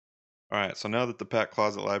All right, so now that the PAC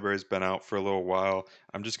Closet Library has been out for a little while,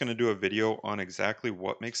 I'm just going to do a video on exactly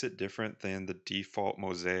what makes it different than the default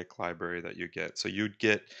Mozaik library that you get. So you'd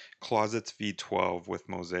get Closets V12 with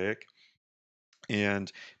Mozaik.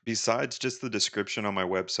 And besides just the description on my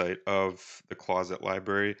website of the closet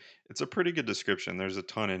library, it's a pretty good description. There's a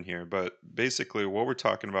ton in here, but basically what we're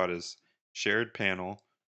talking about is shared panel,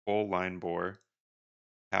 full line bore,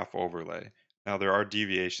 half overlay. Now there are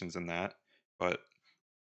deviations in that, but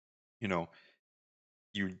you know,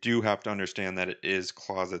 you do have to understand that it is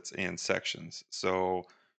closets and sections. So,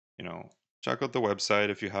 you know, check out the website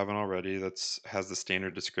if you haven't already. That's has the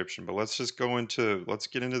standard description. But let's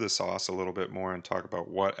get into the sauce a little bit more and talk about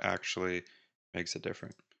what actually makes it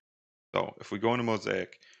different. So, if we go into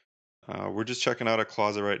Mosaic, we're just checking out a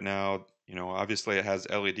closet right now. You know, obviously it has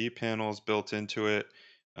LED panels built into it.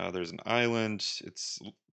 There's an island.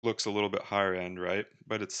 Looks a little bit higher end, right?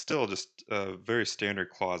 But it's still just a very standard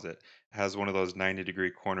closet. It has one of those 90-degree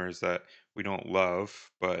corners that we don't love,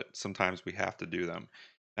 but sometimes we have to do them.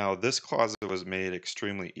 Now, this closet was made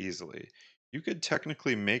extremely easily. You could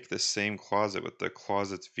technically make the same closet with the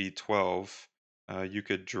Closets V12. You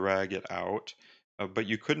could drag it out, but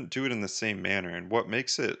you couldn't do it in the same manner. And what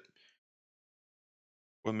makes the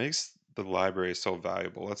library so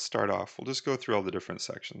valuable? Let's start off. We'll just go through all the different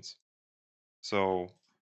sections. So,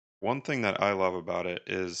 one thing that I love about it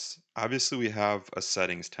is obviously we have a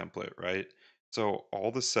settings template, right? So,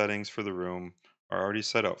 all the settings for the room are already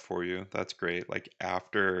set up for you. That's great. Like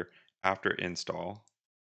after install.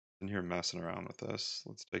 In here messing around with this.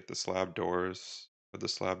 Let's take the slab doors, put the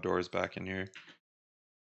slab doors back in here.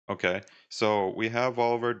 Okay. So, we have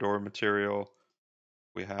all of our door material.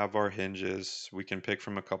 We have our hinges. We can pick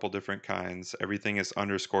from a couple different kinds. Everything is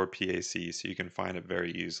underscore PAC, so you can find it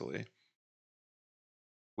very easily.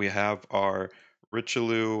 We have our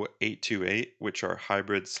Richelieu 828, which are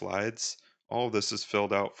hybrid slides. All of this is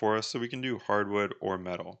filled out for us, so we can do hardwood or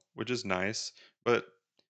metal, which is nice. But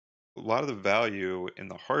a lot of the value in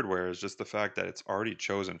the hardware is just the fact that it's already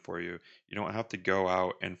chosen for you. You don't have to go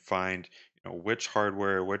out and find, which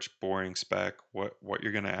hardware, which boring spec, what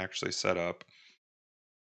you're going to actually set up.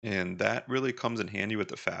 And that really comes in handy with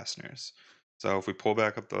the fasteners. So if we pull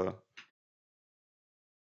the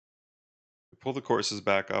courses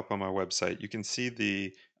back up on my website, you can see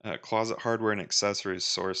the closet hardware and accessories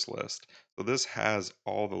source list. So this has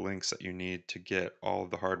all the links that you need to get all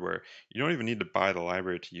of the hardware. You don't even need to buy the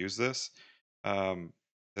library to use this. Um,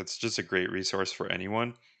 that's just a great resource for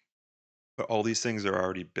anyone. But all these things are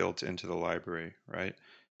already built into the library, right?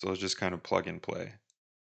 So it's just kind of plug and play.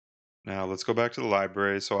 Now let's go back to the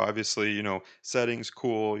library. So obviously, settings,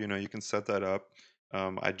 cool. You can set that up.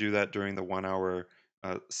 I do that during the 1 hour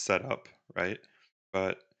setup, right?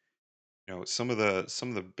 But some of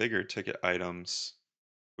the bigger ticket items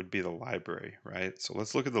would be the library, right? So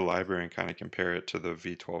let's look at the library and kind of compare it to the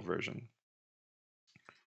V12 version.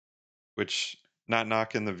 Which, not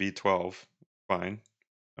knocking the V12, fine.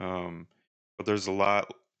 Um, but there's a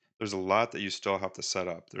lot that you still have to set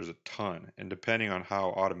up. There's a ton. And depending on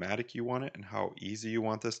how automatic you want it and how easy you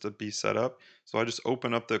want this to be set up. So I just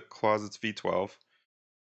open up the Closets V12.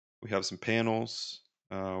 We have some panels.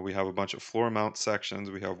 We have a bunch of floor mount sections.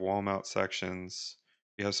 We have wall mount sections.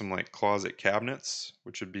 We have some like closet cabinets,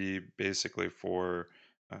 which would be basically for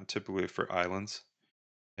typically for islands.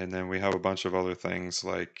 And then we have a bunch of other things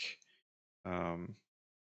like um,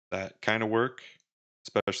 that kind of work,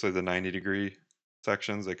 especially the 90-degree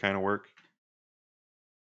sections. They kind of work.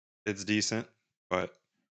 It's decent, but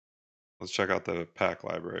let's check out the pack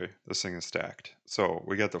library. This thing is stacked. So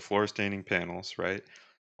we got the floor staining panels, right?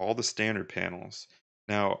 All the standard panels.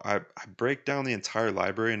 Now I break down the entire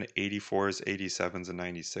library into 84s, 87s, and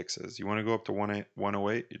 96s. You want to go up to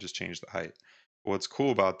 108, you just change the height. What's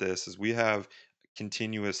cool about this is we have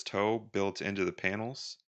continuous toe built into the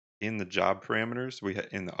panels. In the job parameters,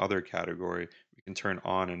 in the other category, we can turn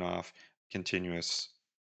on and off continuous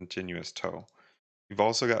toe. We've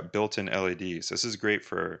also got built-in LEDs. This is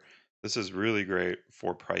really great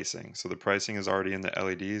for pricing. So the pricing is already in the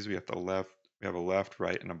LEDs. We have a left,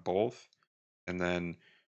 right, and a both. And then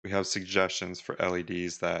we have suggestions for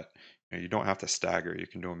LEDs that you don't have to stagger. You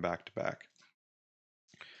can do them back to back.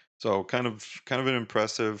 So kind of an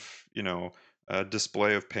impressive,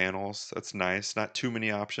 display of panels. That's nice. Not too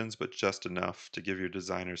many options, but just enough to give your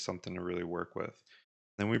designers something to really work with.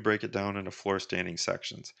 Then we break it down into floor standing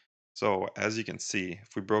sections. So as you can see,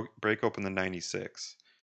 if we break open the 96,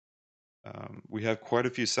 we have quite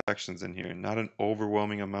a few sections in here. Not an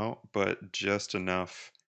overwhelming amount, but just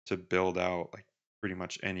enough to build out like pretty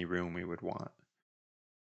much any room we would want.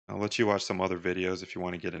 I'll let you watch some other videos if you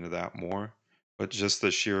want to get into that more. but just the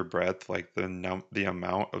sheer breadth, like the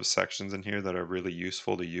amount of sections in here that are really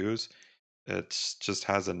useful to use, it's just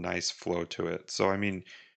has a nice flow to it. So I mean,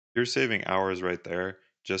 you're saving hours right there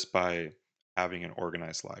just by having an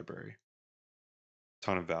organized library.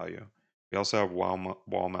 Ton of value. We also have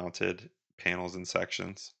wall mounted panels and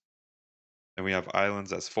sections. And we have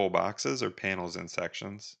islands as full boxes or panels in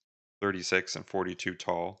sections, 36 and 42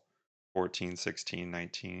 tall, 14, 16,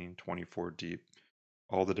 19, 24 deep.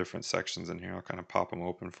 All the different sections in here. I'll kind of pop them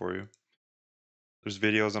open for you. There's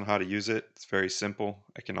videos on how to use it. It's very simple.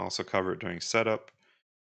 I can also cover it during setup.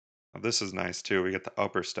 Now, this is nice too. We get the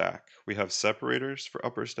upper stack. We have separators for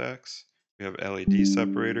upper stacks. We have LED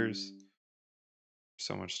separators.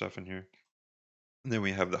 So much stuff in here. And then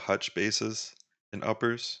we have the hutch bases and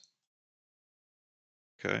uppers.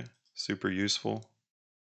 Okay, super useful.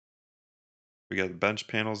 We got bench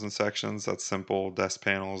panels and sections. That's simple. Desk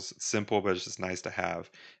panels, it's simple, but it's just nice to have.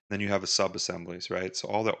 Then you have a sub assemblies, right? So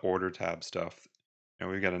all the order tab stuff. And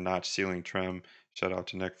we've got a notch ceiling trim. Shout out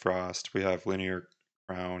to Nick Frost. We have linear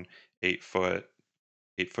crown, 8 foot,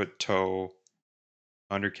 8 foot toe,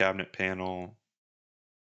 under cabinet panel.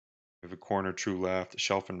 We have a corner true left,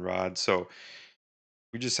 shelf and rod. So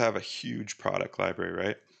we just have a huge product library,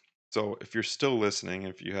 right? So if you're still listening,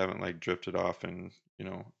 if you haven't like drifted off and,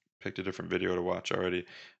 picked a different video to watch already,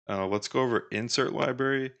 let's go over insert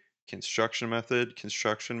library, construction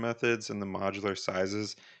methods, and the modular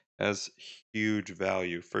sizes as huge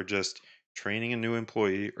value for just training a new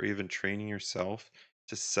employee or even training yourself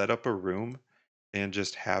to set up a room and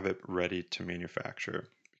just have it ready to manufacture.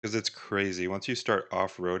 Because it's crazy. Once you start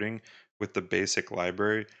off-roading with the basic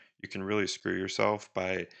library, you can really screw yourself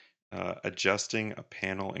by adjusting a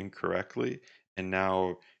panel incorrectly, and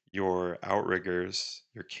now your outriggers,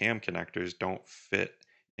 your cam connectors don't fit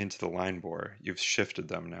into the line bore. You've shifted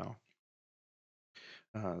them now.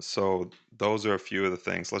 So those are a few of the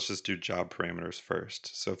things. Let's just do job parameters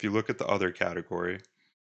first. So if you look at the other category,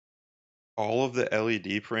 all of the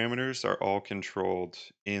LED parameters are all controlled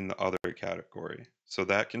in the other category. So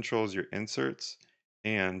that controls your inserts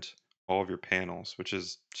and all of your panels, which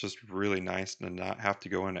is just really nice to not have to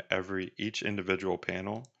go into each individual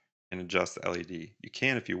panel and adjust the LED. You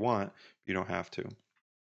can if you want, but you don't have to.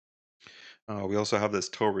 We also have this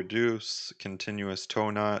toe reduce, continuous toe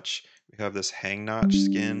notch. We have this hang notch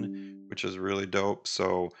skin, which is really dope.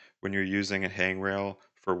 So when you're using a hang rail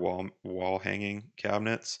for wall hanging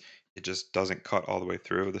cabinets, it just doesn't cut all the way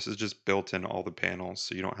through. This is just built in all the panels,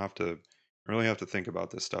 so you don't have to really have to think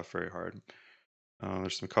about this stuff very hard.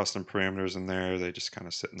 There's some custom parameters in there. They just kind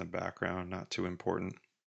of sit in the background, not too important.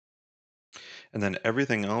 And then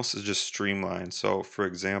everything else is just streamlined. So for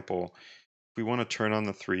example, if we want to turn on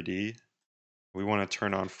the 3D, we want to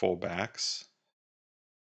turn on full backs,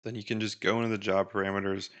 then you can just go into the job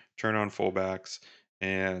parameters, turn on full backs,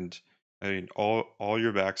 and I mean all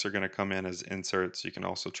your backs are going to come in as inserts. You can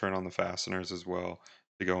also turn on the fasteners as well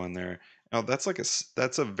to go in there. Now that's like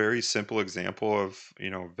that's a very simple example of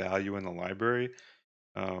value in the library,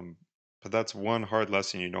 um, but that's one hard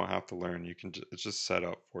lesson you don't have to learn. It's just set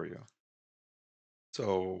up for you.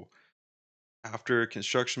 So after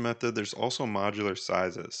construction method, there's also modular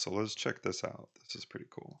sizes. So let's check this out. This is pretty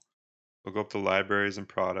cool. We'll go up to libraries and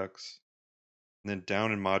products, and then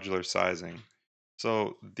down in modular sizing.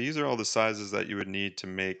 So these are all the sizes that you would need to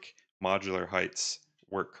make modular heights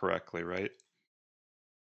work correctly, right?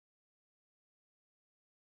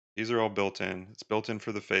 These are all built in. It's built in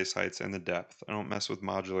for the face heights and the depth. I don't mess with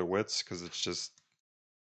modular widths because it's a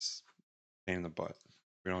pain in the butt.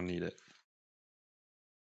 We don't need it.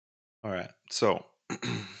 All right, so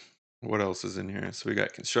what else is in here? So we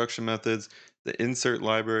got construction methods. The insert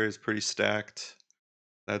library is pretty stacked.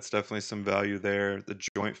 That's definitely some value there. The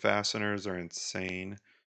joint fasteners are insane.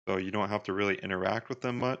 So you don't have to really interact with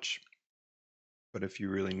them much, but if you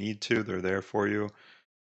really need to, they're there for you.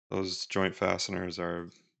 Those joint fasteners are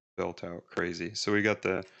built out crazy. So we got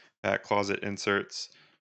the PAC closet inserts.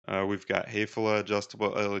 We've got Phill adjustable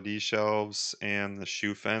LED shelves and the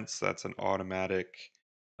shoe fence. That's an automatic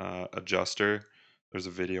adjuster. There's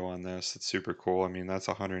a video on this. It's super cool. I mean, that's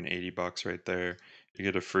 180 bucks right there. You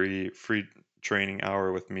get a free training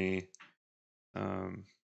hour with me. If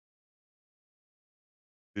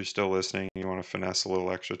you're still listening, you want to finesse a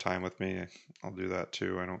little extra time with me, I'll do that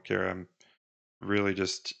too. I don't care. I'm really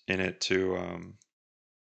just in it to,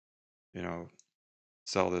 you know,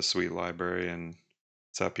 sell this sweet library and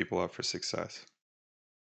set people up for success.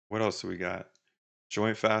 What else do we got?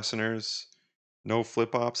 Joint fasteners. No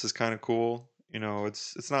flip ops is kind of cool.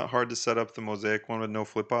 It's not hard to set up the Mozaik one with no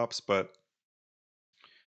flip ops, but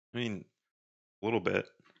I mean, a little bit.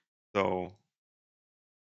 So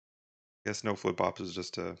I guess no flip flops is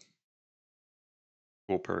just a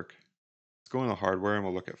cool perk. Let's go into hardware and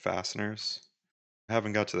we'll look at fasteners. I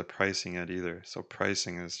haven't got to the pricing yet either. So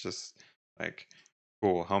pricing is just like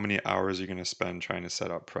cool. How many hours are you going to spend trying to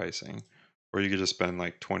set up pricing? Or you could just spend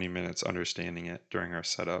like 20 minutes understanding it during our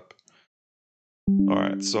setup. All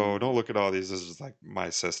right, so don't look at all these. This is like my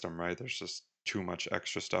system, right? There's just too much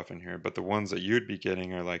extra stuff in here. But the ones that you'd be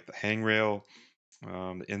getting are like the hangrail,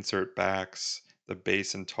 the insert backs, the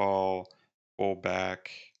base and tall, full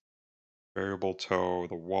back, variable toe,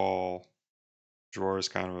 the wall. Drawer is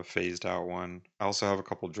kind of a phased out one. I also have a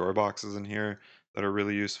couple drawer boxes in here that are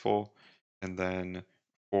really useful. And then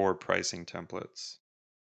 4 pricing templates.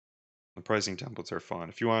 The pricing templates are fun.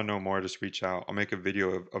 If you want to know more, just reach out. I'll make a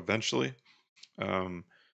video eventually. Um,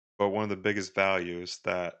 but one of the biggest values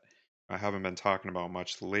that I haven't been talking about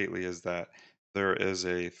much lately is that there is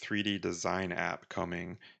a 3D design app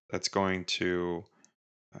coming that's going to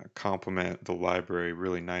complement the library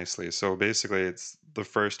really nicely. So basically, it's the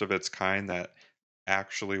first of its kind that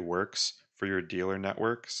actually works for your dealer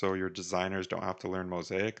network. So your designers don't have to learn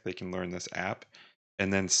Mosaic, they can learn this app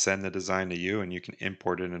and then send the design to you and you can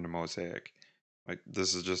import it into Mosaic. Like,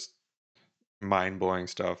 this is just mind blowing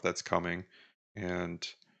stuff that's coming. And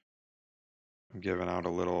I'm giving out a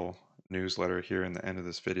little newsletter here in the end of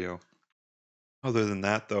this video. Other than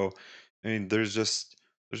that, though, I mean, there's just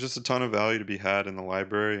a ton of value to be had in the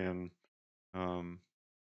library, and um,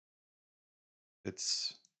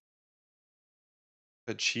 it's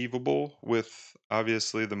achievable with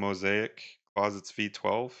obviously the Mozaik Closets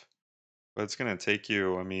V12, but it's gonna take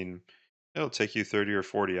you, I mean, it'll take you 30 or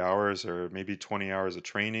 40 hours or maybe 20 hours of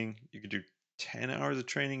training. You could do 10 hours of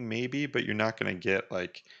training maybe, but you're not gonna get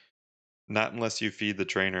like, not unless you feed the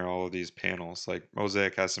trainer all of these panels. Like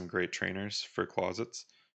Mozaik has some great trainers for closets.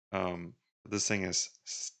 But this thing is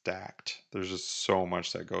stacked. There's just so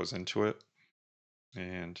much that goes into it.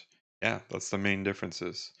 And yeah, that's the main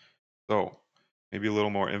differences. So maybe a little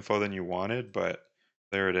more info than you wanted, but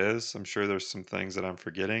there it is. I'm sure there's some things that I'm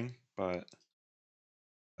forgetting, but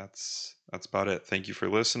that's about it. Thank you for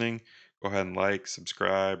listening. Go ahead and like,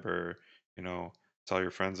 subscribe, or you know, tell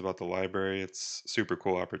your friends about the library. It's a super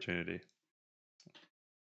cool opportunity.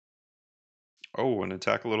 Oh, and to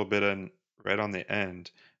tack a little bit in right on the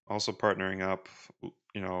end, also partnering up,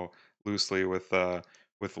 you know, loosely with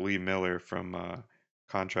Lee Miller from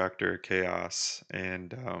Contractor Chaos,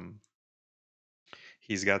 and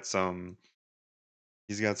he's got some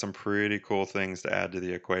he's got some pretty cool things to add to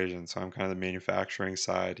the equation. So I'm kind of the manufacturing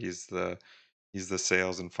side. He's the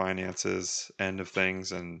sales and finances end of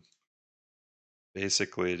things, and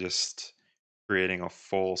basically just creating a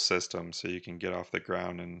full system so you can get off the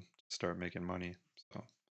ground and start making money. So,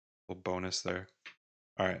 little bonus there.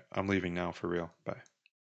 All right, I'm leaving now for real. Bye.